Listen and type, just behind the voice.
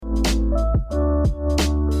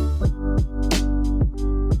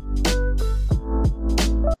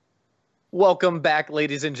Welcome back,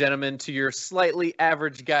 ladies and gentlemen, to your Slightly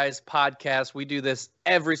Average Guys podcast. We do this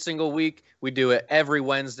every single week. We do it every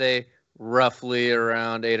Wednesday, roughly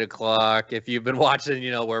around 8 o'clock. If you've been watching,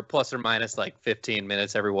 we're plus or minus like 15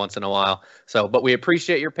 minutes every once in a while. But we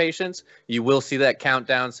appreciate your patience. You will see that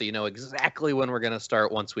countdown, so you know exactly when we're going to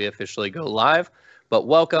start once we officially go live. But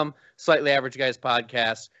welcome, Slightly Average Guys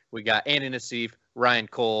podcast. We got Andy Nassif, Ryan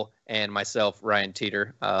Cole, and myself, Ryan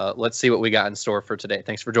Teeter. Let's see what we got in store for today.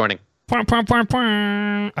 Thanks for joining.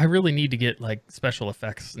 I really need to get like special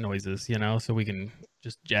effects noises, so we can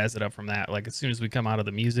just jazz it up from that. Like as soon as we come out of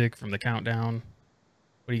the music from the countdown.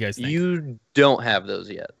 What do you guys think? You don't have those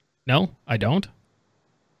yet. No, I don't.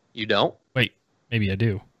 You don't? Wait, maybe I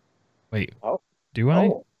do. Wait, do I?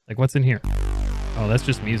 Oh. Like what's in here? Oh, that's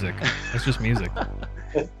just music. That's just music.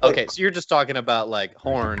 Okay, so you're just talking about like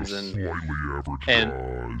horns and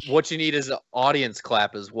what you need is an audience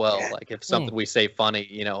clap as well. Like if something we say funny,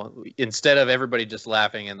 instead of everybody just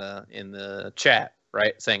laughing in the chat,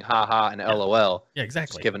 right, saying ha ha and LOL. Yeah,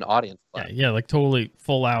 exactly. Just give an audience clap. Yeah, like totally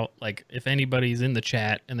full out. Like if anybody's in the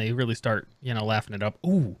chat and they really start, laughing it up.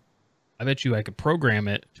 Ooh, I bet you I could program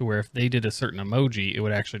it to where if they did a certain emoji, it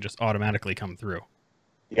would actually just automatically come through.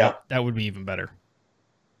 Yeah, that would be even better.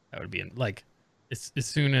 That would be like. As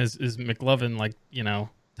soon as McLovin,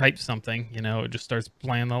 types something, it just starts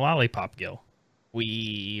playing the lollipop gill.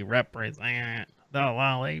 We represent the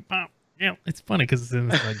lollipop gill. It's funny because it's in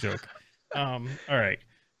my joke. All right.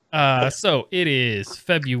 So it is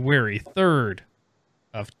February 3rd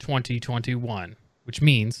of 2021, which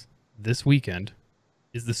means this weekend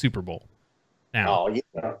is the Super Bowl. Now,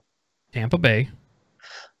 Tampa Bay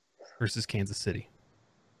versus Kansas City.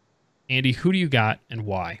 Andy, who do you got and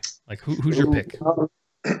why? Like, who's your pick?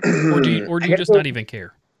 Or do you just not even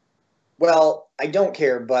care? Well, I don't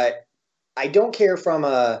care, but I don't care from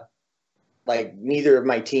neither of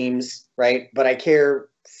my teams, right? But I care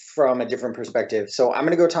from a different perspective. So I'm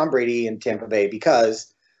going to go Tom Brady and Tampa Bay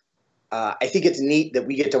because I think it's neat that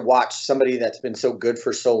we get to watch somebody that's been so good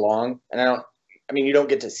for so long. And you don't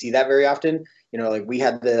get to see that very often. We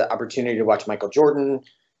had the opportunity to watch Michael Jordan.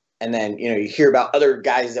 And then, you hear about other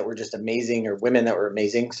guys that were just amazing or women that were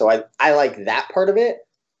amazing. So I like that part of it.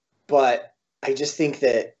 But I just think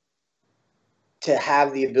that to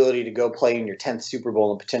have the ability to go play in your 10th Super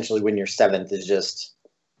Bowl and potentially win your 7th is just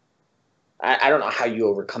I don't know how you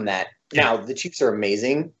overcome that. Yeah. Now, the Chiefs are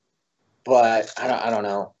amazing, but I don't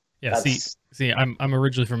know. Yeah, see, I'm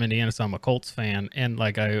originally from Indiana, so I'm a Colts fan. And,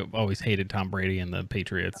 I always hated Tom Brady and the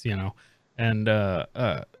Patriots, And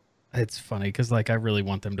it's funny because, I really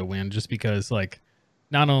want them to win just because,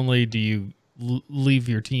 not only do you leave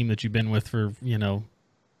your team that you've been with for,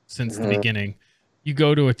 since the beginning, you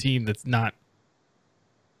go to a team that's not,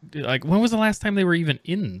 when was the last time they were even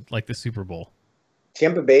in, the Super Bowl?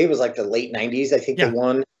 Tampa Bay was, the late 90s, I think they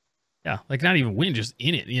won. Yeah, not even win, just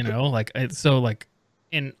in it,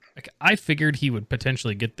 and, I figured he would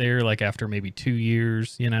potentially get there, after maybe 2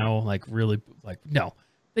 years, really, no.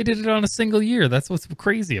 They did it on a single year. That's what's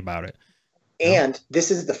crazy about it. And this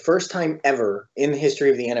is the first time ever in the history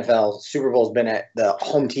of the NFL Super Bowl's been at the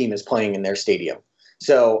home team is playing in their stadium.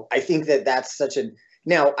 So I think that's such a –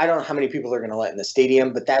 now, I don't know how many people are going to let in the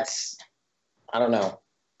stadium, but I don't know.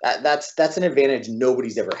 That's an advantage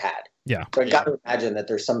nobody's ever had. Yeah. So I got to imagine that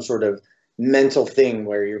there's some sort of mental thing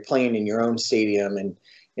where you're playing in your own stadium and,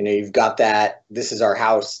 you've got that this is our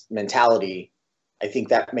house mentality. I think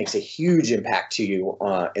that makes a huge impact to you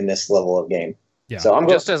in this level of game. Yeah. So I'm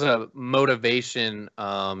just as a motivation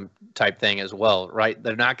type thing as well, right?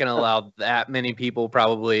 They're not going to allow that many people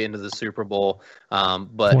probably into the Super Bowl,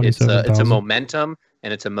 but it's a momentum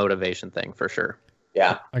and it's a motivation thing for sure.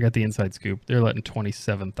 Yeah, I got the inside scoop. They're letting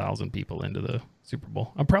 27,000 people into the Super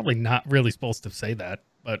Bowl. I'm probably not really supposed to say that,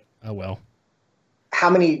 but oh well. I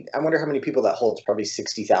wonder how many people that holds. Probably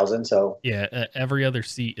 60,000. So yeah, every other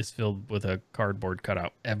seat is filled with a cardboard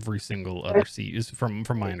cutout. Every single other seat is from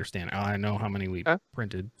my understanding. I know how many we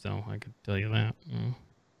printed, so I could tell you that.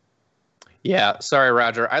 Yeah, sorry,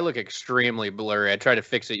 Roger. I look extremely blurry. I tried to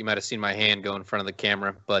fix it. You might have seen my hand go in front of the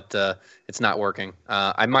camera, but it's not working.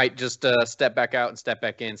 I might just step back out and step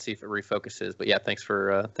back in, see if it refocuses. But yeah, thanks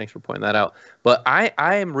for pointing that out. But I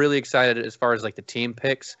am really excited as far as the team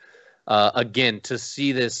picks. Again, to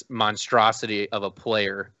see this monstrosity of a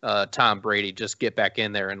player, Tom Brady, just get back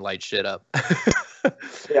in there and light shit up.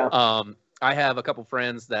 Yeah. I have a couple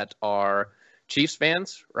friends that are Chiefs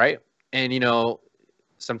fans, right? And,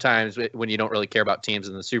 sometimes when you don't really care about teams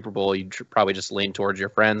in the Super Bowl, you probably just lean towards your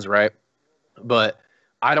friends, right? But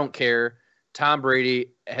I don't care. Tom Brady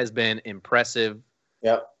has been impressive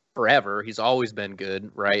forever. He's always been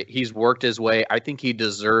good, right? He's worked his way. I think he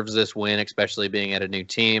deserves this win, especially being at a new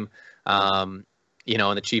team. You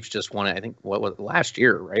know, and the Chiefs just won it, I think, what was it, last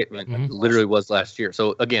year, right? I mean, it literally was last year.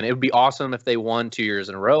 So, again, it would be awesome if they won 2 years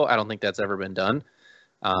in a row. I don't think that's ever been done.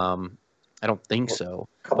 I don't think so.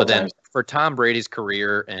 But then for Tom Brady's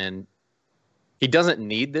career, and he doesn't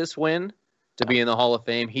need this win to be in the Hall of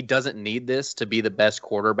Fame. He doesn't need this to be the best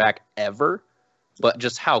quarterback ever. But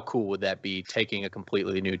just how cool would that be, taking a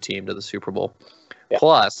completely new team to the Super Bowl? Yeah.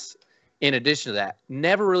 Plus, in addition to that,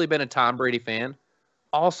 never really been a Tom Brady fan.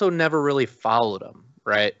 Also never really followed him,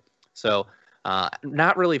 right? So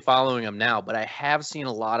not really following him now, but I have seen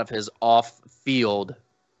a lot of his off-field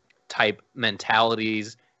type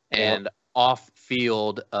mentalities and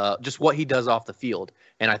off-field, just what he does off the field.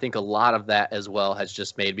 And I think a lot of that as well has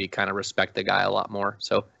just made me kind of respect the guy a lot more.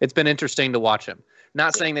 So it's been interesting to watch him.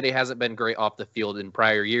 Not saying that he hasn't been great off the field in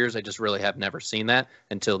prior years. I just really have never seen that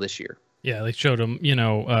until this year. Yeah, they showed him,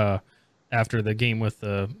 after the game with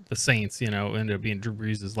the Saints, ended up being Drew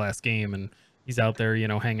Brees' last game, and he's out there,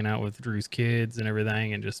 hanging out with Drew's kids and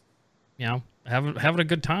everything, and just, having a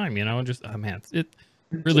good time, and just, oh man, it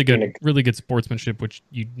really good sportsmanship, which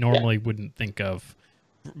you normally wouldn't think of,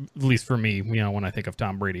 at least for me, when I think of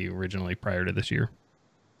Tom Brady originally prior to this year.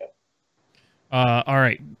 All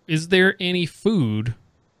right, is there any food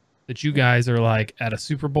that you guys are like at a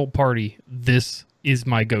Super Bowl party? This is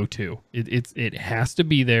my go-to. It has to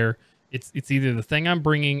be there. It's either the thing I'm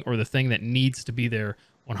bringing or the thing that needs to be there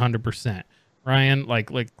 100%. Ryan,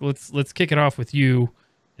 let's kick it off with you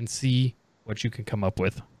and see what you can come up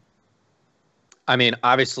with. I mean,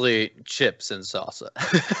 obviously chips and salsa.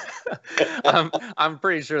 I'm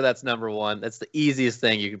pretty sure that's number one. That's the easiest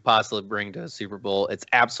thing you could possibly bring to a Super Bowl. It's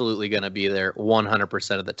absolutely going to be there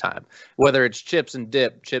 100% of the time. Whether it's chips and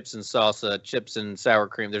dip, chips and salsa, chips and sour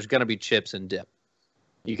cream, there's going to be chips and dip.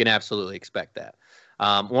 You can absolutely expect that.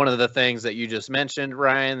 One of the things that you just mentioned,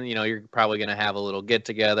 Ryan, you're probably going to have a little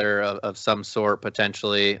get-together of some sort,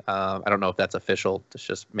 potentially. I don't know if that's official. It's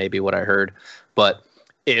just maybe what I heard. But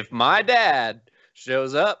if my dad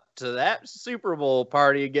shows up to that Super Bowl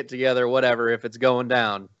party, get-together, whatever, if it's going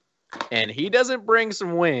down, and he doesn't bring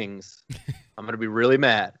some wings, I'm going to be really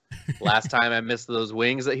mad. Last time I missed those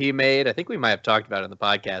wings that he made, I think we might have talked about it in the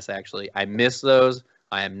podcast, actually. I missed those.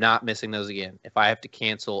 I am not missing those again. If I have to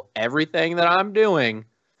cancel everything that I'm doing,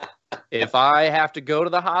 if I have to go to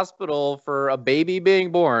the hospital for a baby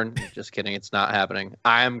being born, just kidding, it's not happening.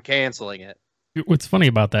 I am canceling it. What's funny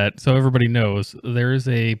about that, so everybody knows, there is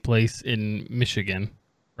a place in Michigan,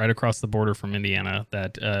 right across the border from Indiana,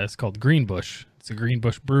 that is called Greenbush. It's a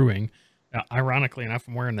Greenbush Brewing. Ironically enough,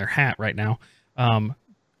 I'm wearing their hat right now. A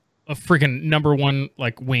freaking number one,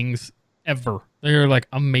 wings ever. They're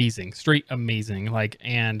amazing, straight amazing.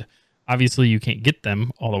 And obviously you can't get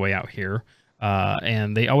them all the way out here.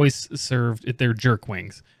 And they always served their jerk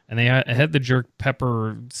wings, and they had the jerk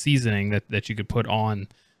pepper seasoning that you could put on,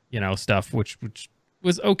 stuff, which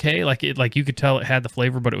was okay. You could tell it had the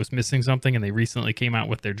flavor, but it was missing something. And they recently came out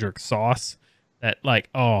with their jerk sauce that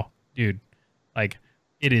oh dude,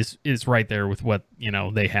 it is right there with what,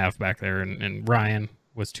 they have back there. And Ryan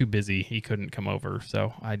was too busy. He couldn't come over.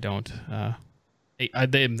 So I don't,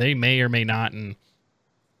 they may or may not. And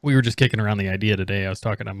we were just kicking around the idea today. I was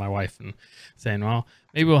talking to my wife and saying, well,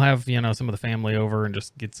 maybe we'll have, some of the family over and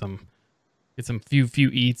just get some few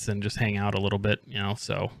eats and just hang out a little bit,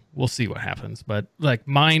 so we'll see what happens. But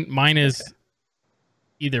mine is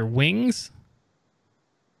either wings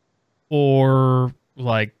or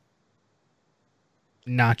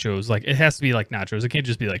nachos. It has to be nachos. It can't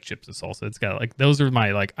just be chips and salsa. It's got those are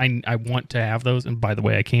my I want to have those. And by the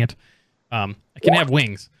way, I can't. I can have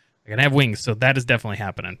wings. I can have wings, so that is definitely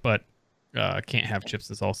happening. But I can't have chips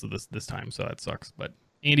and salsa this time, so that sucks. But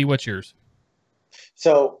Andy, what's yours?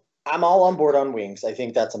 So I'm all on board on wings. I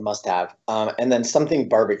think that's a must-have. And then something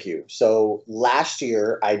barbecue. So last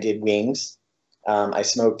year I did wings. I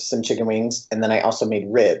smoked some chicken wings, and then I also made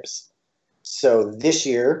ribs. So this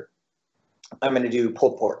year I'm going to do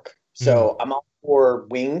pulled pork. So I'm all for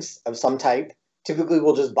wings of some type. Typically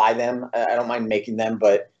we'll just buy them. I don't mind making them,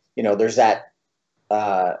 but there's that.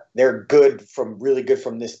 They're really good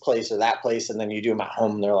from this place or that place, and then you do them at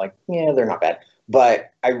home and they're they're not bad.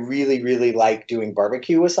 But I really, really like doing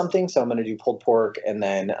barbecue with something, so I'm going to do pulled pork, and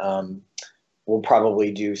then we'll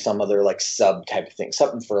probably do some other sub type of thing,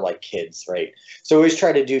 something for kids, right? So I always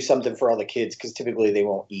try to do something for all the kids, because typically they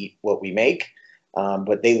won't eat what we make,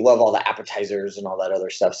 but they love all the appetizers and all that other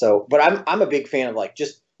stuff. So, but I'm a big fan of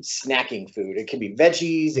just snacking food. It can be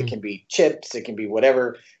veggies, it can be chips, it can be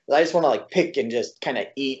whatever. I just want to pick and just kind of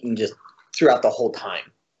eat and just throughout the whole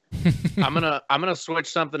time. I'm gonna switch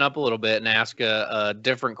something up a little bit and ask a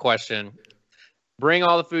different question. Bring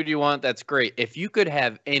all the food you want. That's great. If you could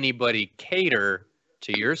have anybody cater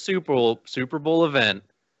to your Super Bowl event,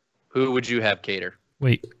 who would you have cater?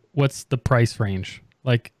 Wait, what's the price range?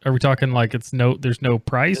 Like, are we talking like there's no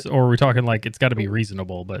price, or are we talking like it's got to be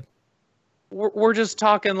reasonable? But we're just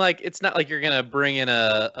talking like it's not like you're gonna bring in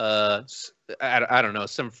I don't know,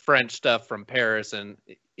 some French stuff from Paris, and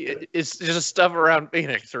it's just stuff around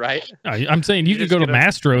Phoenix, right? I'm saying you could go to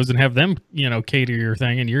Mastro's and have them, cater your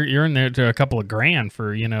thing, and you're in there to a couple of grand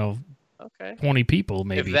for, okay, 20 people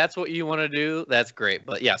maybe. If that's what you want to do, that's great.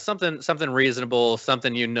 But yeah, something reasonable,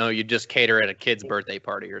 something you just cater at a kid's birthday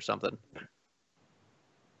party or something.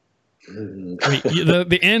 I mean,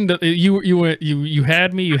 the end. You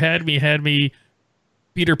had me.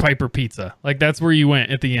 Peter Piper pizza. Like that's where you went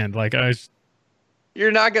at the end. Like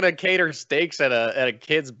You're not gonna cater steaks at a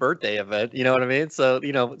kid's birthday event. You know what I mean? So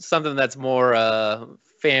something that's more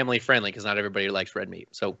family friendly, because not everybody likes red meat.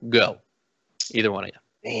 So go, either one of you.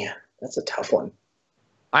 Man, that's a tough one.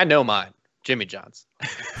 I know mine. Jimmy John's.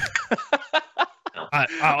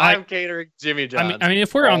 I'm catering Jimmy John's. I mean,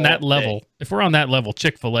 if we're on that level,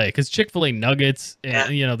 Chick-fil-A, because Chick-fil-A nuggets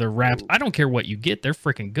and their wraps, I don't care what you get, they're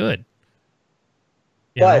freaking good.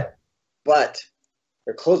 But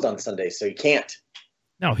they're closed on Sundays, so you can't.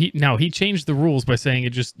 No, he changed the rules by saying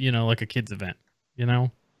it just like a kids event.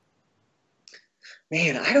 Man,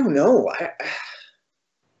 I don't know.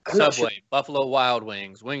 I'm Subway, sure. Buffalo Wild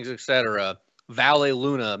Wings, etc. Valle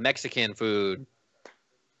Luna, Mexican food.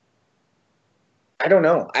 I don't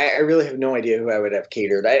know. I really have no idea who I would have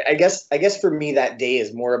catered. I guess for me that day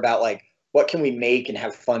is more about like what can we make and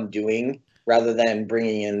have fun doing rather than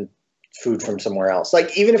bringing in food from somewhere else.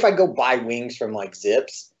 Like even if I go buy wings from like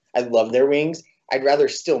Zips, I love their wings. I'd rather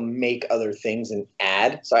still make other things and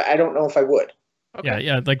add. So I don't know if I would. Okay.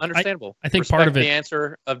 Yeah, like understandable. I think Respect part of it. The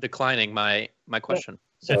answer of declining my question.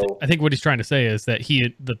 So I think what he's trying to say is that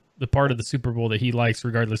the part of the Super Bowl that he likes,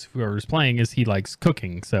 regardless of whoever's playing, is he likes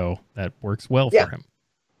cooking, so that works well for him.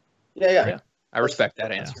 Yeah. I respect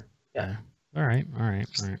that answer. Yeah. All right.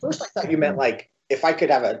 First, I thought you meant like if I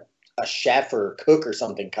could have a chef or cook or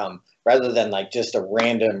something come rather than like just a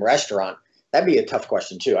random restaurant. That'd be a tough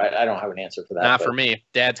question too. I don't have an answer for that. Not for me.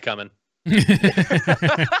 Dad's coming.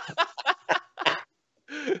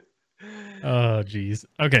 Oh, geez.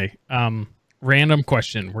 Okay. Random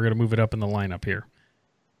question. We're going to move it up in the lineup here.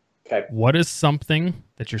 Okay. What is something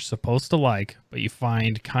that you're supposed to like, but you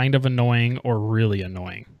find kind of annoying or really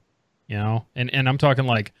annoying? And I'm talking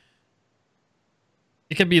like,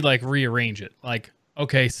 it could be like rearrange it. Like,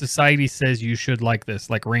 okay, society says you should like this,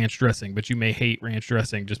 like ranch dressing, but you may hate ranch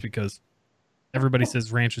dressing just because everybody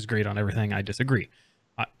says ranch is great on everything. I disagree.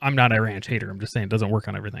 I'm not a ranch hater. I'm just saying it doesn't work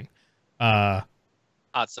on everything. Hot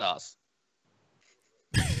sauce.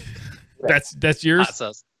 That's yours? Hot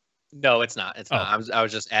sauce. No, it's not. It's not. I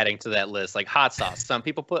was just adding to that list. Like hot sauce. Some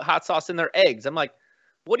people put hot sauce in their eggs. I'm like,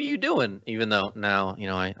 what are you doing? Even though now,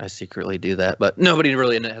 I secretly do that, but nobody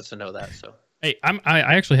really has to know that. So hey, I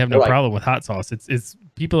actually have no problem with hot sauce. It's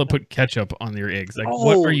people that put ketchup on their eggs. Like,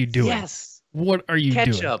 what are you doing? Yes. What are you doing?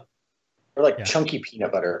 Ketchup. Or like chunky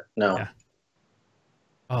peanut butter. No. Yeah.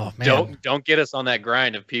 Oh man. Don't get us on that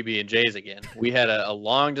grind of PB&Js again. We had a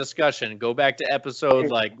long discussion. Go back to episode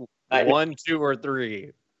like 1, 2, or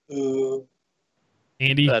 3.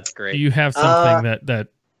 Andy, that's great. Do you have something that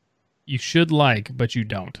you should like but you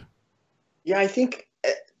don't? Yeah, I think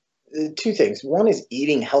two things. One is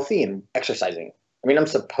eating healthy and exercising. I mean, I'm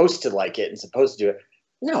supposed to like it and supposed to do it.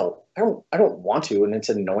 No, I don't want to, and it's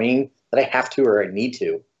annoying that I have to or I need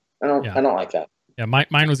to. I don't like that. Yeah,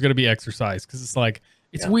 mine was gonna be exercise because it's like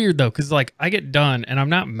it's weird though because like I get done and I'm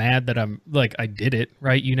not mad that I'm like I did it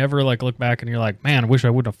right. You never like look back and you're like, man, I wish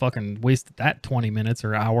I wouldn't have fucking wasted that 20 minutes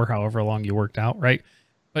or hour, however long you worked out, right?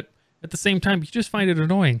 But at the same time, you just find it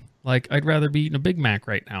annoying. Like I'd rather be eating a Big Mac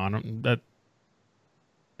right now.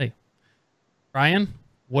 Hey, Ryan,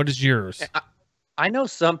 what is yours? I know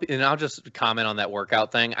and I'll just comment on that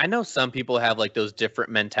workout thing. I know some people have like those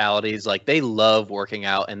different mentalities. Like they love working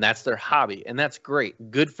out and that's their hobby and that's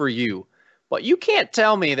great. Good for you. But you can't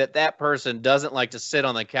tell me that person doesn't like to sit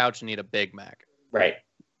on the couch and eat a Big Mac. Right.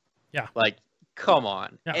 Yeah. Like, come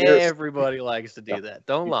on. Yeah. Everybody likes to do that.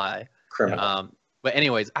 Don't lie. Criminal. But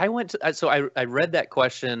anyways, I read that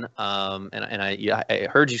question and I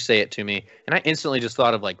heard you say it to me and I instantly just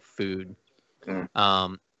thought of like food.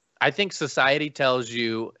 I think society tells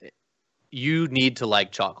you need to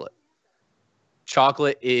like chocolate.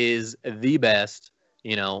 Chocolate is the best.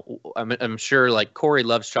 I'm sure like Corey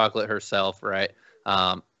loves chocolate herself, right?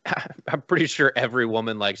 I'm pretty sure every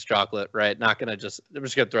woman likes chocolate, right? I'm just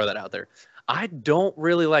gonna throw that out there. I don't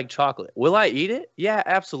really like chocolate. Will I eat it? Yeah,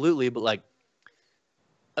 absolutely. But like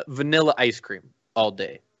vanilla ice cream all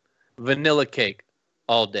day, vanilla cake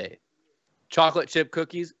all day, chocolate chip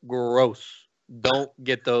cookies, gross. Don't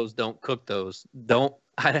get those. Don't cook those. Don't.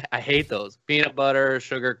 I hate those. Peanut butter,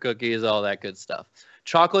 sugar cookies, all that good stuff.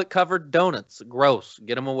 Chocolate covered donuts, gross.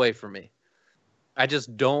 Get them away from me. I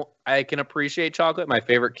just don't. I can appreciate chocolate. My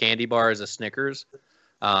favorite candy bar is a Snickers.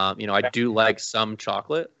 I do like some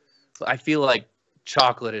chocolate, but I feel like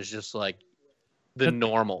chocolate is just like the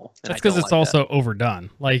normal. That's because it's also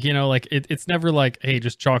overdone. Like, like it's never like, hey,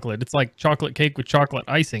 just chocolate. It's like chocolate cake with chocolate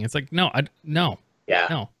icing. It's like, no, Yeah.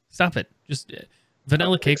 no, stop it. Just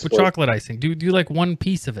vanilla cake with chocolate icing. Do like one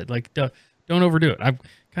piece of it. Like, don't overdo it. I'm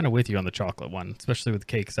kind of with you on the chocolate one, especially with the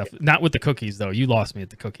cake stuff. Not with the cookies though. You lost me at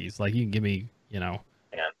the cookies. Like, you can give me, Yeah.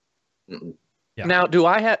 Yeah. Now,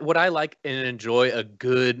 would I like and enjoy a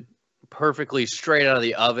good, perfectly straight out of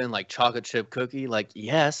the oven, like chocolate chip cookie? Like,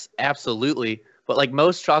 yes, absolutely. But like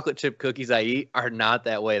most chocolate chip cookies I eat are not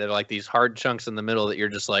that way. They're like these hard chunks in the middle that you're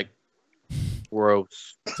just like,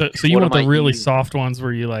 gross. So you want the really soft ones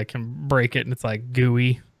where you like can break it and it's like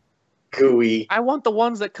gooey. I want the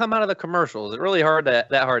ones that come out of the commercials. It's really hard to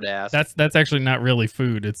ask. That's actually not really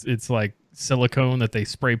food. It's like silicone that they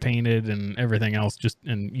spray painted and everything else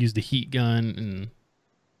and used a heat gun, and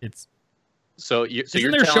it's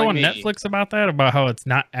isn't there a show on Netflix about that, about how it's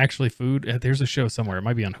not actually food? There's a show somewhere. It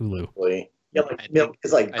might be on Hulu. Yeah, like milk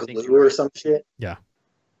is like glue or some shit. Yeah.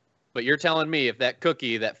 But you're telling me if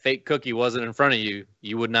that fake cookie wasn't in front of you,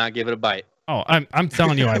 you would not give it a bite. Oh, I'm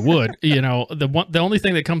telling you I would. The only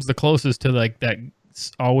thing that comes the closest to like that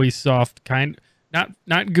always soft kind,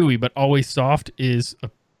 not gooey, but always soft is a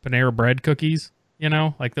Panera Bread cookies.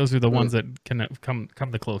 Like those are the ones that can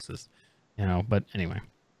come the closest. But anyway.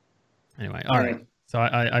 All right. So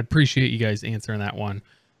I appreciate you guys answering that one.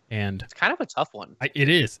 And it's kind of a tough one. It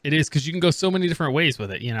is because you can go so many different ways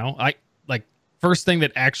with it. I like first thing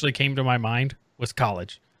that actually came to my mind was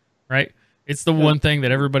college, right? It's the one thing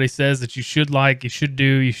that everybody says that you should like, you should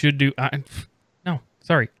do. No,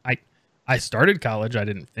 sorry. I started college. I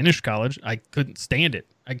didn't finish college. I couldn't stand it.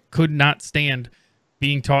 I could not stand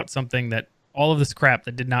being taught something that all of this crap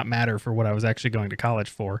that did not matter for what I was actually going to college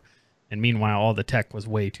for. And meanwhile, all the tech was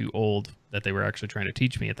way too old that they were actually trying to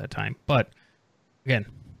teach me at that time. But again,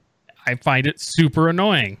 I find it super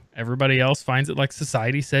annoying. Everybody else finds it like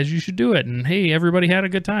society says you should do it. And hey, everybody had a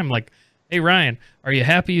good time. Like, hey, Ryan, are you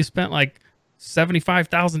happy you spent like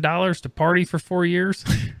 $75,000 to party for 4 years?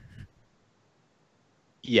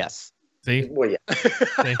 Yes. See? Well, yeah.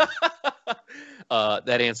 See?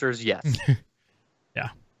 That answer is yes. Yeah.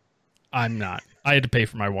 I'm not. I had to pay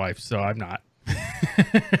for my wife, so I'm not.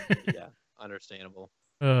 Yeah, understandable.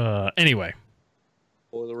 Anyway.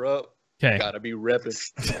 Boiler up. Okay. Gotta be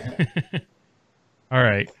repping. All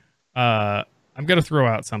right. I'm gonna throw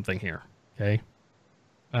out something here. Okay.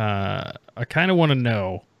 I kind of want to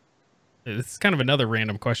know. It's kind of another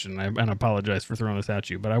random question, and I apologize for throwing this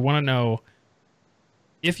at you, but I want to know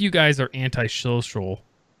if you guys are antisocial.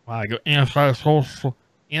 Wow, I go antisocial,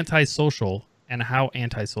 and how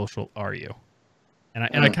antisocial are you?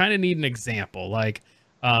 And I kind of need an example. Like,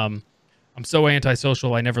 I'm so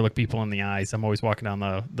antisocial, I never look people in the eyes. I'm always walking down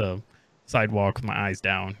the sidewalk with my eyes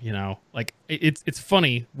down. Like it's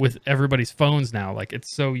funny with everybody's phones now. Like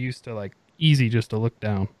it's so used to like easy just to look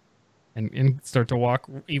down and start to walk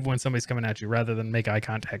even when somebody's coming at you, rather than make eye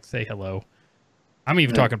contact, say hello. I'm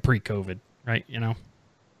even talking pre-COVID, right?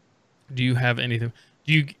 Do you have anything?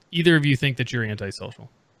 Do either of you think that you're antisocial?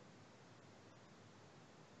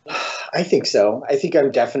 I think so. I think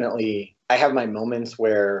I have my moments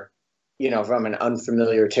where, if I'm in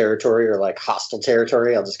unfamiliar territory or like hostile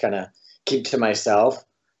territory, I'll just kind of keep to myself.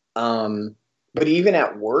 But even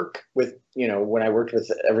at work with, when I worked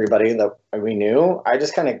with everybody that we knew, I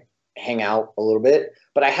just kind of hang out a little bit,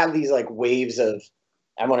 but I have these like waves of,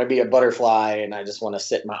 I want to be a butterfly and I just want to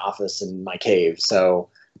sit in my office in my cave. So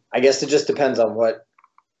I guess it just depends on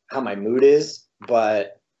how my mood is,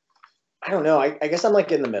 but I don't know. I guess I'm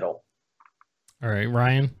like in the middle. All right,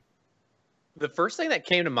 Ryan. The first thing that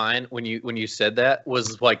came to mind when you said that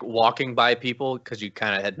was like walking by people, because you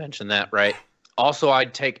kind of had mentioned that, right? Also,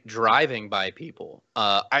 I'd take driving by people.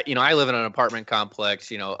 I live in an apartment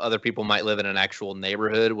complex. Other people might live in an actual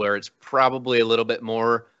neighborhood where it's probably a little bit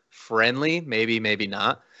more friendly, maybe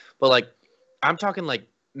not. But like, I'm talking like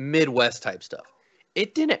Midwest type stuff.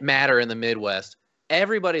 It didn't matter in the Midwest.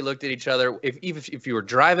 Everybody looked at each other. If you were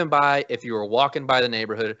driving by, if you were walking by the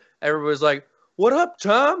neighborhood, everybody was like, what up,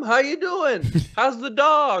 Tom? How you doing? How's the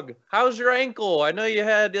dog? How's your ankle? I know you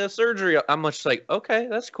had surgery. I'm just like, okay,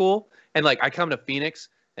 that's cool. And like, I come to Phoenix,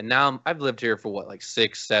 and now I've lived here for what, like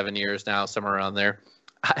 6-7 years now, somewhere around there.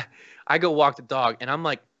 I go walk the dog, and I'm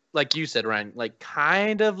like you said, Ryan, like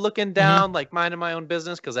kind of looking down, like minding my own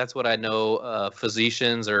business, because that's what I know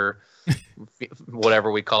physicians or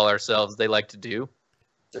whatever we call ourselves, they like to do.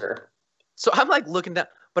 Sure. So I'm like looking down,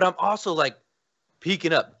 but I'm also like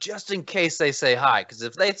peeking up just in case they say hi. Because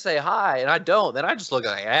if they say hi and I don't, then I just look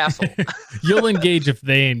like an asshole. You'll engage if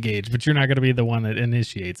they engage, but you're not going to be the one that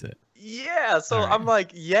initiates it. Yeah. So All right. I'm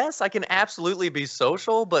like, yes, I can absolutely be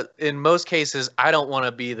social, but in most cases, I don't want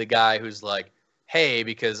to be the guy who's like, hey,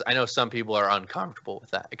 because I know some people are uncomfortable with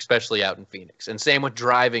that, especially out in Phoenix. And same with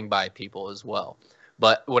driving by people as well.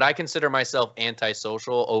 But would I consider myself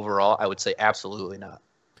antisocial overall? I would say absolutely not.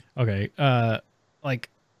 Okay. Like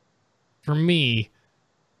for me,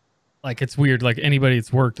 like it's weird. Like anybody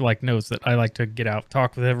that's worked like knows that I like to get out,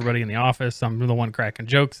 talk with everybody in the office. I'm the one cracking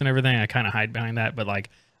jokes and everything. I kind of hide behind that, but like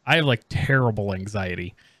I have like terrible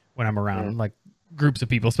anxiety when I'm around like groups of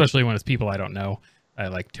people, especially when it's people I don't know. I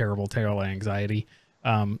like terrible anxiety.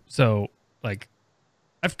 So like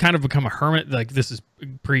I've kind of become a hermit. Like this is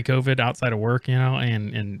pre-COVID outside of work, you know,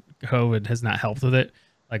 and COVID has not helped with it.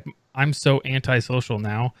 Like I'm so antisocial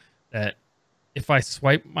now that if I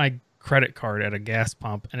swipe my credit card at a gas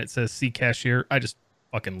pump and it says see cashier, I just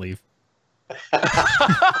fucking leave.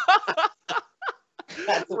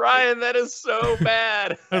 Ryan, that is so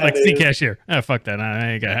bad. I was like, see cashier. Oh, fuck that.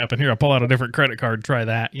 I ain't gonna happen. Here, I'll pull out a different credit card. Try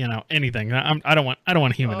that. You know, anything. I don't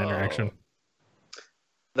want human interaction.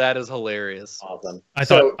 That is hilarious. Awesome. I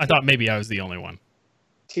thought maybe I was the only one.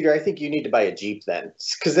 Teeter, I think you need to buy a Jeep then,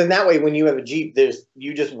 because then that way, when you have a Jeep,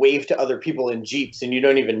 you just wave to other people in Jeeps and you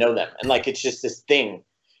don't even know them, and like it's just this thing.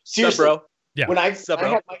 Seriously, bro. Yeah. When I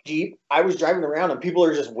had my Jeep, I was driving around and people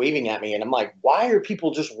are just waving at me, and I'm like, why are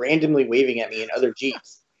people just randomly waving at me in other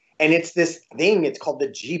Jeeps? And it's this thing. It's called the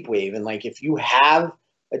Jeep wave, and like if you have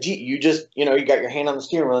a Jeep, you just you got your hand on the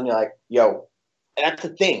steering wheel and you're like, yo, and that's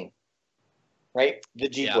the thing, right? The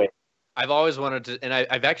Jeep wave. I've always wanted to, and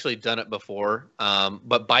I've actually done it before,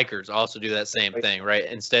 but bikers also do that same thing, right?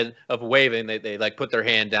 Instead of waving, they like put their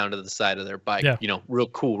hand down to the side of their bike, real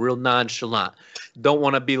cool, real nonchalant. Don't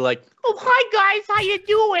want to be like, oh, hi, guys, how you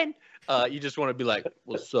doing? You just want to be like,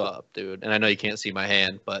 what's up, dude? And I know you can't see my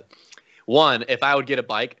hand, but if I would get a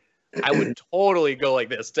bike, I would totally go like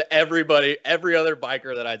this to everybody, every other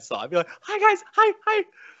biker that I'd saw. I'd be like, hi, guys,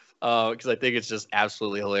 hi. Because I think it's just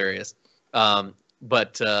absolutely hilarious.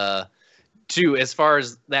 Two, as far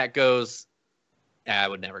as that goes, I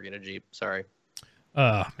would never get a Jeep. Sorry.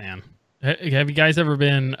 Oh, man. Have you guys ever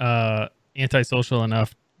been antisocial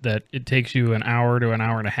enough that it takes you an hour to an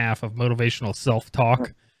hour and a half of motivational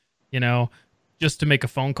self-talk, just to make a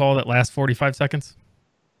phone call that lasts 45 seconds?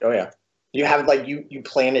 Oh, yeah. You have, like, you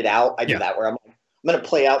plan it out. I do that where I'm going to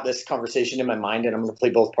play out this conversation in my mind, and I'm going to play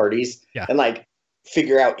both parties and, like,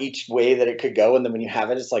 figure out each way that it could go. And then when you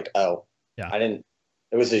have it, it's like, oh,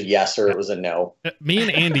 it was a yes or it was a no. Me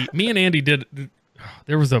and Andy did.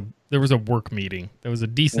 There was a work meeting. There was a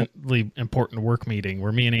decently important work meeting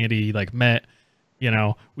where me and Andy like met. We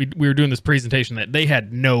were doing this presentation that they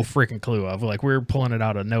had no freaking clue of. Like we were pulling it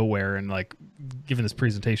out of nowhere and like giving this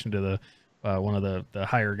presentation to the one of the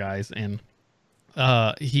higher guys, and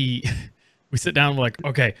we sit down and we're like,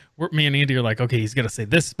 okay, me and Andy are like, okay, he's going to say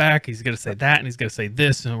this back, he's going to say that, and he's going to say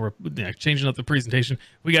this, and we're changing up the presentation.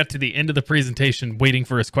 We got to the end of the presentation waiting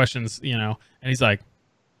for his questions, and he's like,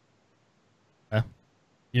 that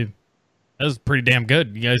was pretty damn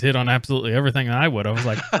good. You guys hit on absolutely everything that I would. I was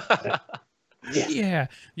like, yeah,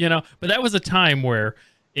 but that was a time where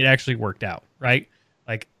it actually worked out, right?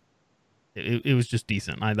 Like, it was just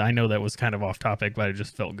decent. I know that was kind of off topic, but I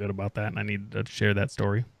just felt good about that, and I needed to share that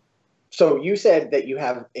story. So you said that you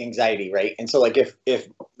have anxiety, right? And so like if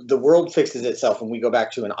the world fixes itself and we go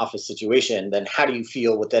back to an office situation, then how do you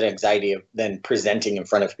feel with that anxiety of then presenting in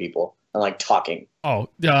front of people and like talking? Oh,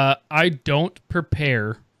 I don't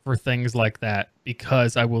prepare for things like that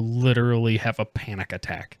because I will literally have a panic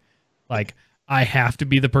attack. Like I have to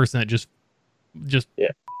be the person that just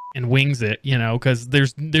and wings it, because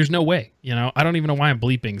there's no way, I don't even know why I'm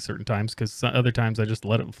bleeping certain times because other times I just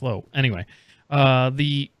let it flow. Anyway,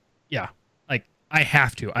 like I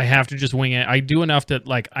have to just wing it. I do enough that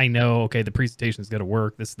like, I know, okay, the presentation is going to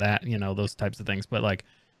work, this, that, those types of things. But like,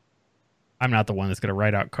 I'm not the one that's going to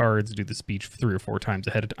write out cards, do the speech 3 or 4 times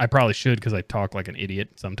ahead of time. I probably should, because I talk like an idiot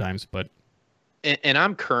sometimes, but. And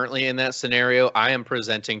I'm currently in that scenario. I am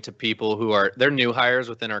presenting to people they're new hires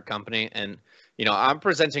within our company. And I'm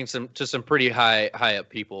presenting to some pretty high up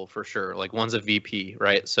people for sure. Like one's a VP,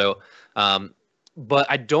 right? So, but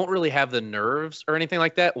I don't really have the nerves or anything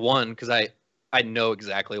like that. One, because I know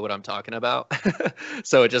exactly what I'm talking about.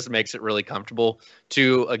 So it just makes it really comfortable.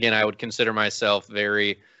 Two, again, I would consider myself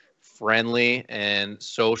very friendly and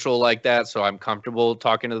social like that. So I'm comfortable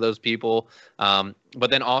talking to those people. But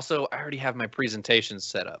then also, I already have my presentations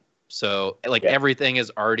set up. So like everything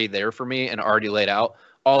is already there for me and already laid out.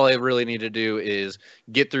 All I really need to do is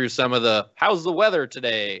get through some of the, how's the weather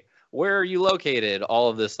today? Where are you located? All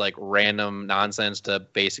of this like random nonsense to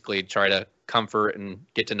basically try to comfort and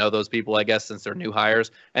get to know those people, I guess, since they're new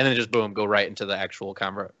hires. And then just boom, go right into the actual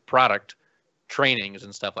product trainings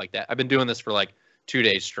and stuff like that. I've been doing this for like 2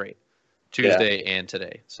 days straight, Tuesday and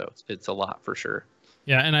today. So it's a lot for sure.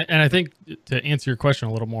 Yeah. And I think to answer your question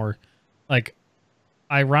a little more, like,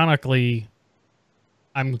 ironically,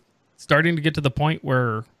 I'm starting to get to the point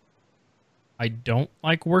where I don't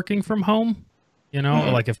like working from home.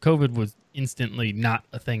 Like if COVID was instantly not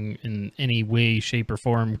a thing in any way, shape, or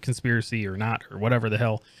form, conspiracy or not, or whatever the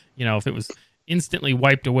hell, if it was instantly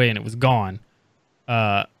wiped away and it was gone,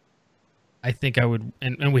 I think I would,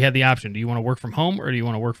 and we had the option, do you want to work from home or do you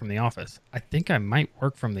want to work from the office? I think I might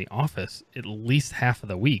work from the office at least half of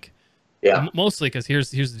the week. Yeah. Mostly because here's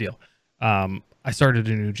the deal. I started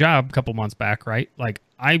a new job a couple months back, right? Like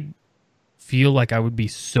I feel like I would be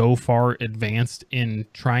so far advanced in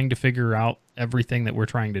trying to figure out everything that we're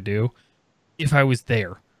trying to do if I was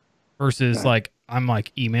there versus like I'm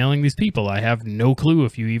like emailing these people. I have no clue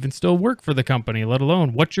if you even still work for the company, let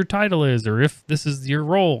alone what your title is or if this is your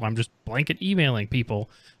role. I'm just blanket emailing people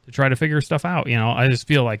to try to figure stuff out. I just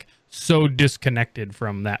feel like so disconnected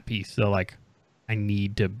from that piece. So like I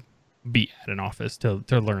need to be at an office to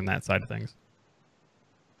learn that side of things.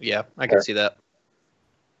 Yeah, I can see that.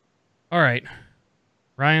 All right,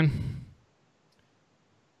 Ryan,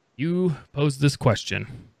 you posed this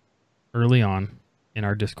question early on in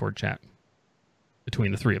our Discord chat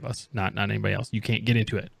between the three of us, not anybody else. You can't get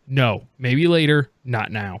into it. No, maybe later,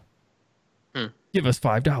 not now. Give us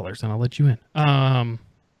 $5 and I'll let you in.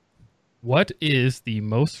 What is the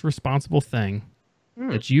most responsible thing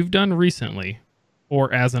that you've done recently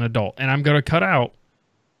or as an adult? And I'm going to cut out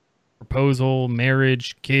proposal,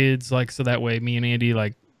 marriage, kids, like, so that way me and Andy,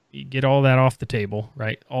 like, get all that off the table,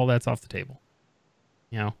 right? All that's off the table.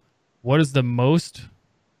 What is the most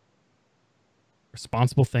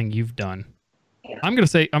responsible thing you've done? I'm going to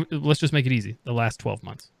say, let's just make it easy. The last 12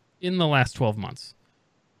 months. In the last 12 months.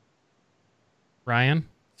 Ryan,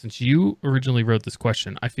 since you originally wrote this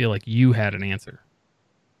question, I feel like you had an answer.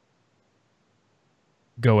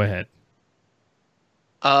 Go ahead.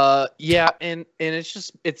 Yeah, and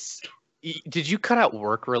did you cut out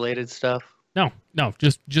work related stuff? No,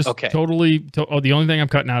 just okay. Totally. The only thing I'm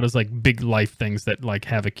cutting out is like big life things that like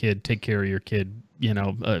have a kid, take care of your kid,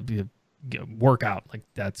 work out, like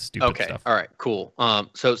that's stupid stuff. All right, cool.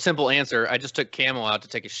 So simple answer. I just took Camo out to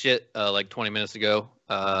take a shit like 20 minutes ago.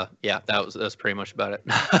 Yeah, that's pretty much about it.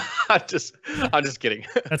 I'm just kidding.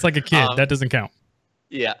 That's like a kid. That doesn't count.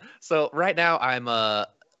 Yeah. So right now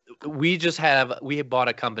we bought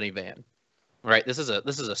a company van. Right. This is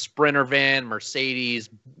a Sprinter van,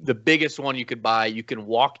 Mercedes, the biggest one you could buy. You can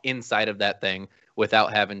walk inside of that thing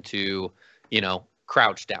without having to,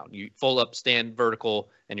 crouch down. You fold up, stand vertical,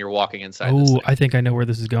 and you're walking inside. Oh, I think I know where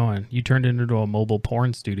this is going. You turned it into a mobile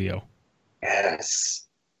porn studio. Yes.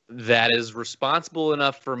 That is responsible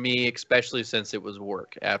enough for me, especially since it was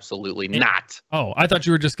work. Absolutely not. Oh, I thought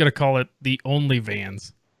you were just going to call it the Only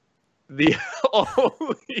Vans. The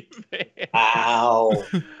Only Van. Wow.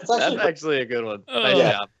 That's actually a good one. Nice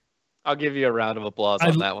job. I'll give you a round of applause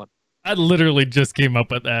on that one. I literally just came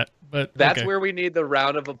up with that. But that's where we need the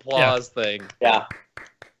round of applause thing. Yeah.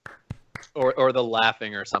 Or the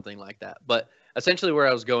laughing or something like that. But essentially where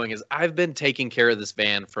I was going is I've been taking care of this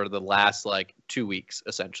van for the last 2 weeks,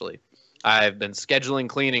 essentially. I've been scheduling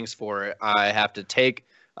cleanings for it. I have to take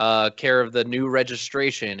care of the new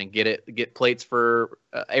registration and get plates for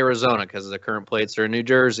Arizona because the current plates are in New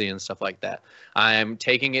Jersey and stuff like that. I'm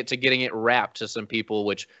taking it to getting it wrapped to some people,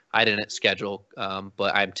 which I didn't schedule,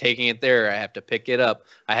 but I'm taking it there. I have to pick it up.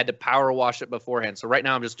 I had to power wash it beforehand. So right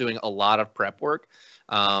now I'm just doing a lot of prep work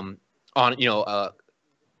on, a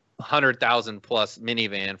 100,000 plus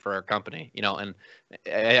minivan for our company, and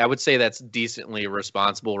I would say that's decently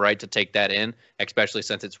responsible, right? To take that in, especially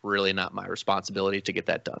since it's really not my responsibility to get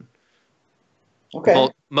that done. Okay.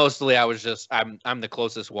 Mostly I'm the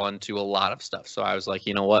closest one to a lot of stuff. So I was like,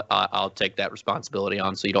 you know what? I'll take that responsibility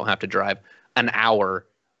on so you don't have to drive an hour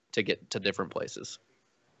to get to different places.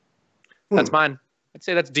 That's mine. I'd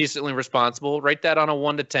say that's decently responsible. Rate that on a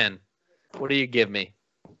 1 to 10. What do you give me?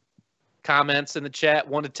 Comments in the chat,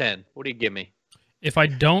 1 to 10. What do you give me? If I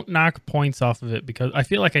don't knock points off of it, because I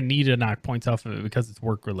feel like I need to knock points off of it because it's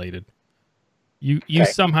work related. You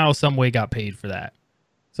somehow, some way got paid for that.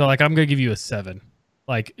 So like, I'm gonna give you a 7.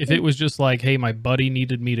 Like if it was just like, hey, my buddy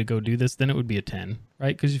needed me to go do this, then it would be a 10,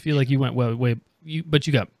 right? Because you feel like you went but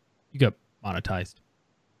you got monetized.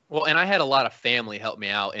 Well, and I had a lot of family help me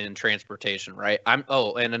out in transportation, right? And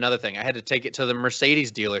another thing, I had to take it to the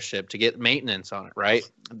Mercedes dealership to get maintenance on it, right?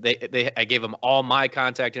 I gave them all my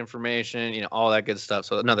contact information, all that good stuff.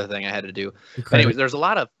 So another thing I had to do. But anyways, there's a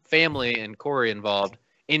lot of family and Corey involved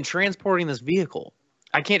in transporting this vehicle.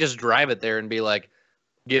 I can't just drive it there and be like,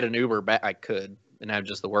 get an Uber back. I could and have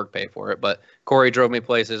just the work pay for it. But Corey drove me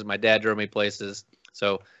places. My dad drove me places.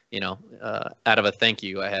 So out of a thank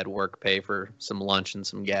you, I had work pay for some lunch and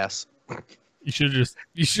some gas. You should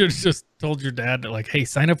have just told your dad to like, hey,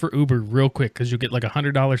 sign up for Uber real quick because you'll get like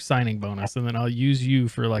 $100 signing bonus, and then I'll use you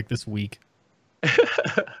for like this week.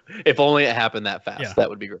 If only it happened that fast, yeah. That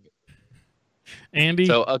would be great. Andy.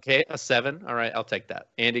 So okay, a 7. All right, I'll take that.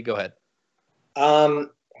 Andy, go ahead. I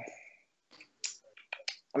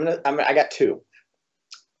got 2.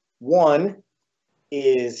 One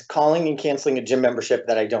is calling and canceling a gym membership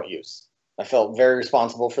that I don't use. I felt very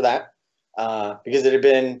responsible for that because it had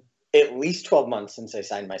been at least 12 months since I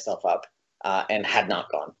signed myself up and had not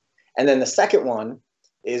gone. And then the second one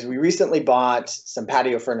is we recently bought some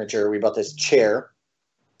patio furniture. We bought this chair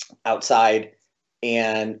outside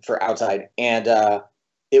and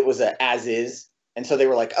it was a as is. And so they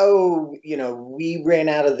were like, oh, we ran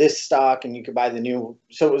out of this stock and you could buy the new.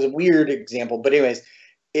 So it was a weird example. But anyways,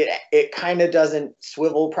 it kind of doesn't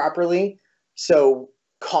swivel properly. So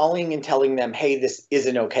calling and telling them, hey, this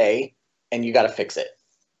isn't okay and you got to fix it.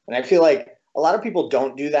 And I feel like a lot of people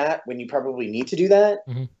don't do that when you probably need to do that.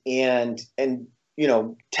 Mm-hmm. And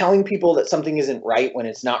telling people that something isn't right when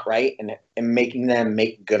it's not right and making them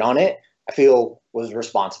make good on it, I feel was a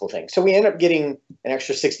responsible thing. So we end up getting an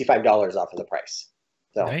extra $65 off of the price.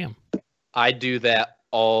 So damn. I do that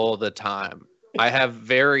all the time. I have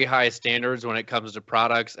very high standards when it comes to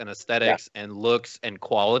products and aesthetics and looks and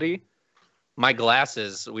quality. My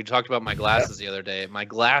glasses, we talked about my glasses the other day. My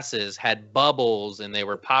glasses had bubbles and they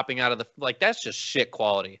were popping out of that's just shit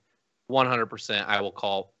quality. 100% I will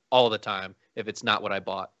call all the time if it's not what I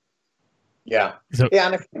bought. Yeah.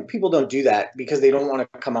 And if people don't do that because they don't want to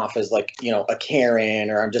come off as like, a Karen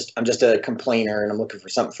or I'm just a complainer and I'm looking for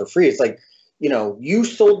something for free. It's like, you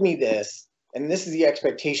sold me this and this is the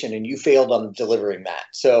expectation and you failed on delivering that.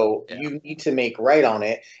 So you need to make right on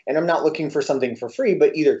it. And I'm not looking for something for free,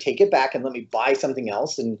 but either take it back and let me buy something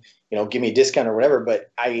else and, give me a discount or whatever.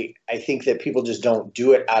 But I think that people just don't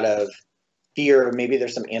do it out of fear. Maybe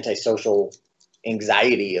there's some antisocial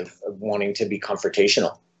anxiety of wanting to be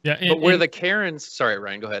confrontational. Yeah, but where the Karens, sorry,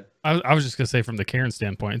 Ryan, go ahead. I was just gonna say from the Karen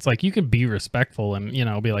standpoint, it's like you can be respectful and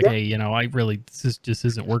be like, hey, I really this just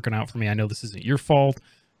isn't working out for me. I know this isn't your fault,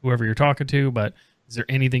 whoever you're talking to, but is there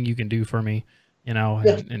anything you can do for me?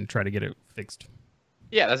 And try to get it fixed.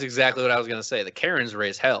 Yeah, that's exactly what I was gonna say. The Karens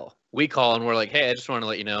raise hell. We call and we're like, hey, I just want to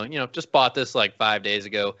let you know, just bought this like 5 days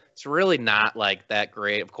ago. It's really not like that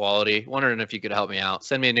great of quality. Wondering if you could help me out.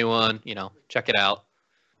 Send me a new one. Check it out.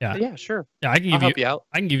 Yeah, sure. Yeah, I'll help you out.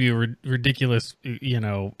 I can give you a ridiculous,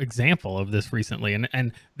 example of this recently,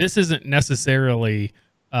 and this isn't necessarily,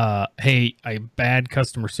 hey, a bad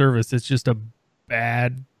customer service. It's just a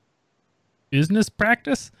bad business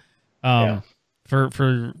practice. For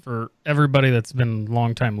everybody that's been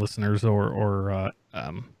longtime listeners or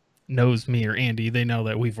knows me or Andy, they know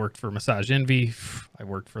that we've worked for Massage Envy. I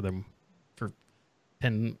worked for them for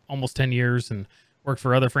almost 10 years and work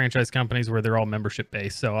for other franchise companies where they're all membership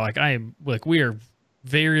based. So we are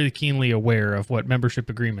very keenly aware of what membership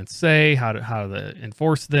agreements say, how to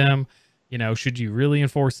enforce them, should you really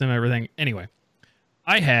enforce them, everything. Anyway,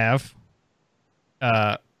 I have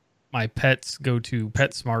my pets go to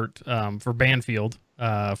PetSmart for Banfield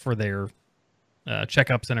for their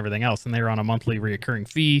checkups and everything else, and they're on a monthly reoccurring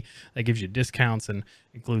fee that gives you discounts and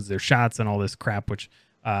includes their shots and all this crap, which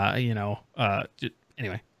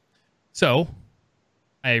anyway. So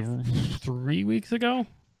 3 weeks ago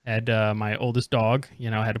had my oldest dog,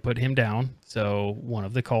 had to put him down. So one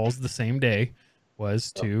of the calls the same day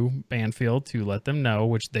was to Banfield to let them know,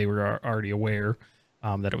 which they were already aware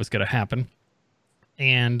that it was going to happen.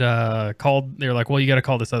 And they're like, well, you got to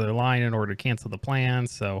call this other line in order to cancel the plan.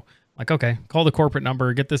 So like, okay, call the corporate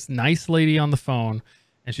number, get this nice lady on the phone.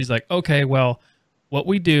 And she's like, okay, well, what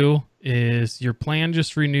we do is your plan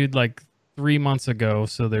just renewed like 3 months ago,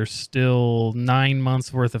 so there's still 9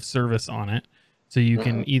 months worth of service on it. So you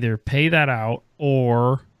can either pay that out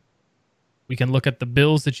or We can look at the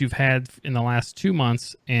bills that you've had in the last 2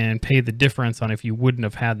 months and pay the difference on if you wouldn't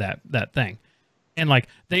have had that thing. And like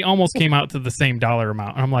they almost came out to the same dollar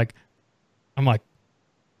amount. And I'm like,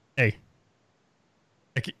 hey,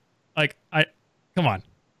 I come on,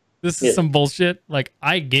 this is some bullshit. Like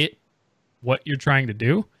I get what you're trying to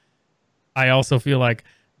do. I also feel like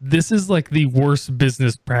this is like the worst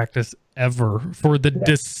business practice ever for the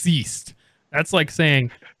deceased. That's like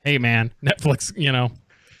saying, hey man, Netflix,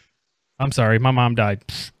 I'm sorry, my mom died.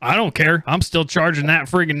 I don't care. I'm still charging that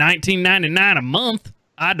friggin' $19.99 a month.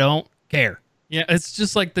 I don't care. Yeah, it's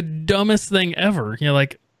just like the dumbest thing ever.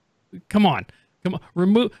 Like, come on.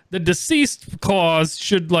 Remove the deceased clause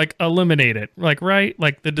should like eliminate it. Like, right?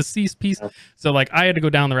 Like the deceased piece. So like I had to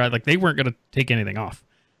go down the route. Like they weren't gonna take anything off.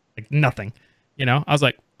 Like nothing. I was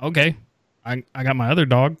like, okay, I got my other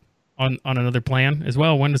dog on another plan as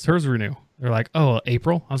well. When does hers renew? They're like, oh,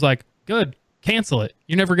 April. I was like, good. Cancel it.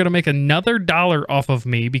 You're never going to make another dollar off of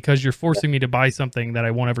me because you're forcing me to buy something that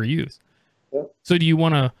I won't ever use. So do you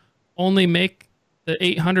want to only make the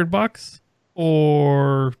 $800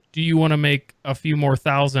 or do you want to make a few more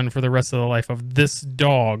thousand for the rest of the life of this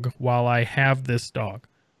dog while I have this dog?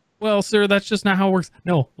 Well, sir, that's just not how it works.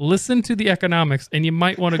 No, listen to the economics and you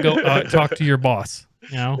might want to go talk to your boss.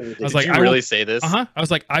 I was like, Did you really say this? I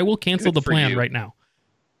was like, I will cancel the plan right now.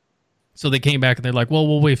 So they came back and they're like, well,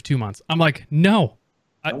 we'll waive 2 months. I'm like, no.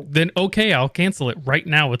 Then okay, I'll cancel it right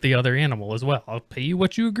now with the other animal as well. I'll pay you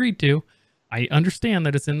what you agreed to. I understand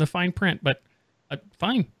that it's in the fine print, but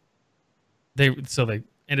fine. They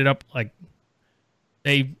ended up like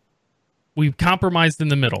we compromised in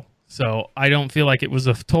the middle. So I don't feel like it was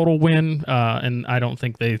a total win, and I don't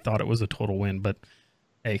think they thought it was a total win. But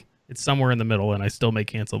hey, it's somewhere in the middle, and I still may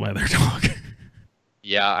cancel my other dog.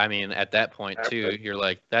 Yeah, I mean, at that point too, you're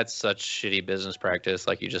like, that's such shitty business practice,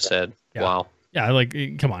 like you just said. Yeah. Wow. Yeah, like,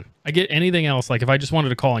 come on. I get anything else. Like, if I just wanted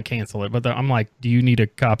to call and cancel it, but I'm like, do you need a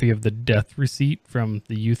copy of the death receipt from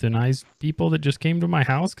the euthanized people that just came to my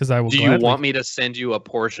house? Because I will. Do you want me to send you a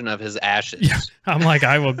portion of his ashes? Yeah, I'm like,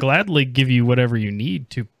 I will gladly give you whatever you need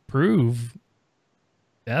to prove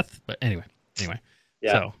death. But anyway.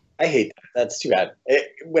 Yeah. So I hate that. That's too bad.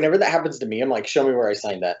 Whenever that happens to me, I'm like, show me where I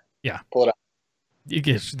signed that. Yeah. Pull it up.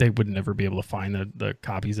 They would never be able to find the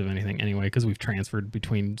copies of anything anyway, because we've transferred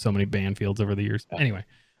between so many Banfields over the years. Anyway,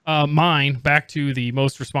 mine, back to the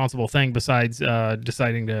most responsible thing besides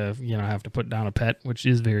deciding to have to put down a pet, which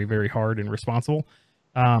is very, very hard and responsible.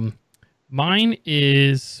 Mine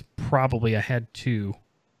is probably, I had two,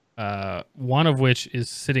 one of which is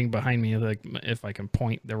sitting behind me, like if I can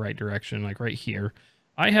point the right direction, like right here.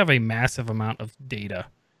 I have a massive amount of data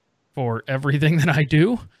for everything that I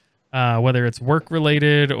do. Whether it's work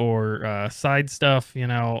related or side stuff,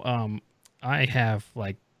 I have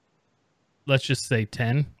like, let's just say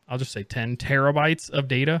 10. I'll just say 10 terabytes of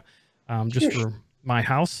data just for my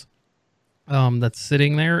house that's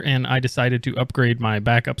sitting there. And I decided to upgrade my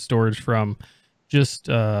backup storage from just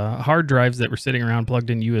hard drives that were sitting around plugged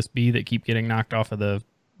in USB that keep getting knocked off of the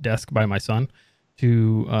desk by my son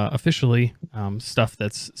to officially stuff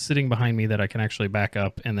that's sitting behind me that I can actually back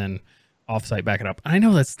up and then offsite back it up. I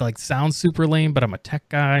know that's like sounds super lame, but I'm a tech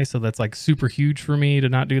guy, so that's like super huge for me to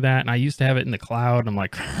not do that. And I used to have it in the cloud, and I'm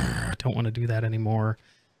like, I don't want to do that anymore.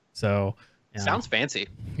 So sounds fancy.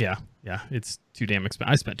 Yeah, it's too damn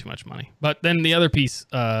expensive. I spent too much money. But then the other piece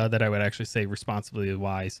that I would actually say responsibly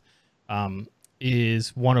wise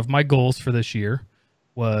is one of my goals for this year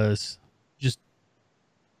was just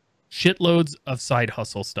shitloads of side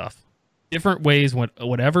hustle stuff. Different ways,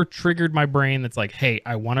 whatever triggered my brain that's like, hey,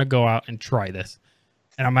 I want to go out and try this.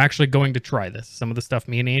 And I'm actually going to try this. Some of the stuff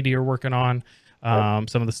me and Andy are working on.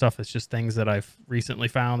 Some of the stuff is just things that I've recently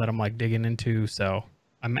found that I'm like digging into. So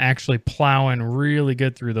I'm actually plowing really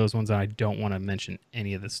good through those ones. And I don't want to mention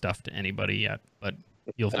any of this stuff to anybody yet, but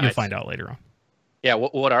you'll find out later on. Yeah.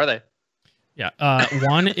 What are they? Yeah.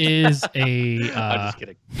 One is a, I'm just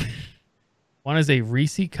kidding. One is a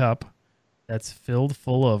Reese cup that's filled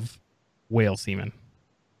full of whale semen.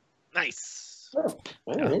 Nice. Oh,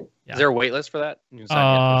 Yeah. Is there a wait list for that?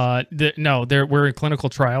 No, we're in clinical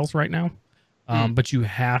trials right now. But you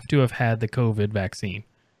have to have had the COVID vaccine.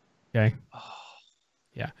 Okay.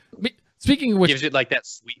 Yeah. Speaking of which, gives it like that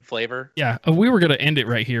sweet flavor. Yeah, we were gonna end it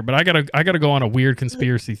right here, but I gotta go on a weird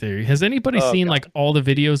conspiracy theory. Has anybody seen like all the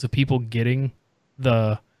videos of people getting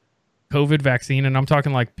the COVID vaccine? And I'm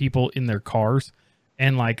talking like people in their cars,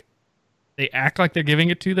 and like they act like they're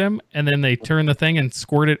giving it to them, and then they turn the thing and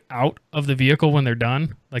squirt it out of the vehicle when they're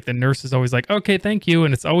done. Like the nurse is always like, "Okay, thank you,"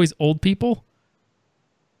 and it's always old people.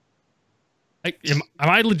 Am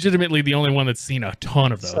I legitimately the only one that's seen a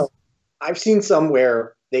ton of those? So, I've seen some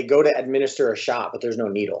where they go to administer a shot, but there's no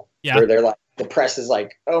needle. Yeah. Where they're like, the press is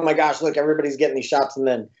like, oh my gosh, look, everybody's getting these shots, and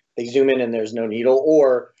then they zoom in and there's no needle,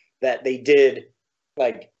 or that they did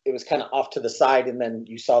like it was kind of off to the side and then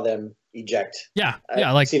you saw them eject. Yeah,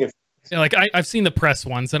 I've seen the press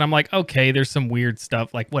ones, and I'm like, okay, there's some weird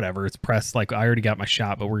stuff, like whatever, it's press, like I already got my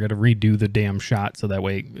shot, but we're gonna redo the damn shot so that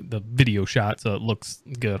way the video shot so it looks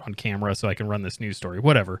good on camera so I can run this news story,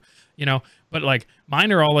 whatever, you know. But like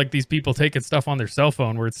mine are all like these people taking stuff on their cell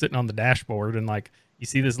phone where it's sitting on the dashboard, and like you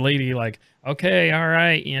see this lady like, okay, all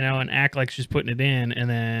right, you know, and act like she's putting it in, and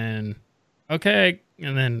then okay,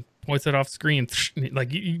 and then points it off screen,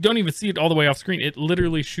 like you don't even see it all the way off screen, it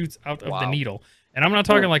literally shoots out of the needle. And I'm not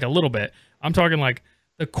talking like a little bit. I'm talking like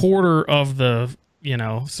the quarter of the, you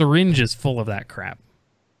know, syringe is full of that crap.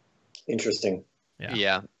 Interesting.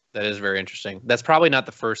 Yeah, that is very interesting. That's probably not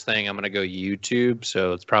the first thing I'm going to go YouTube,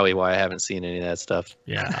 so it's probably why I haven't seen any of that stuff.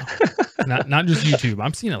 Yeah. not just YouTube.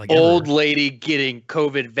 I'm seeing it like old everywhere. Lady getting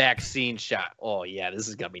COVID vaccine shot. Oh, yeah, this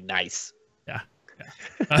is going to be nice. Yeah.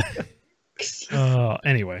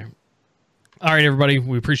 Anyway. All right, everybody.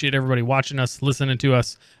 We appreciate everybody watching us, listening to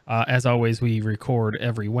us. As always, we record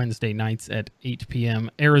every Wednesday nights at 8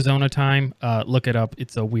 p.m. Arizona time. Look it up.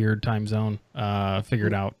 It's a weird time zone. Figure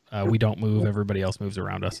it out. We don't move. Everybody else moves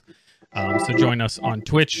around us. So join us on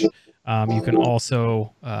Twitch. You can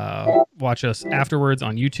also watch us afterwards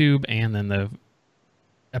on YouTube, and then the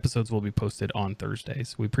episodes will be posted on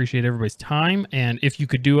Thursdays. We appreciate everybody's time. And if you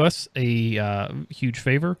could do us a huge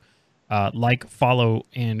favor, like, follow,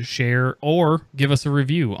 and share, or give us a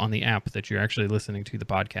review on the app that you're actually listening to the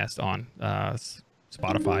podcast on,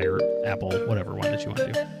 Spotify or Apple, whatever one that you want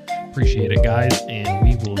to do. Appreciate it, guys, and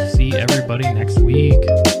we will see everybody next week.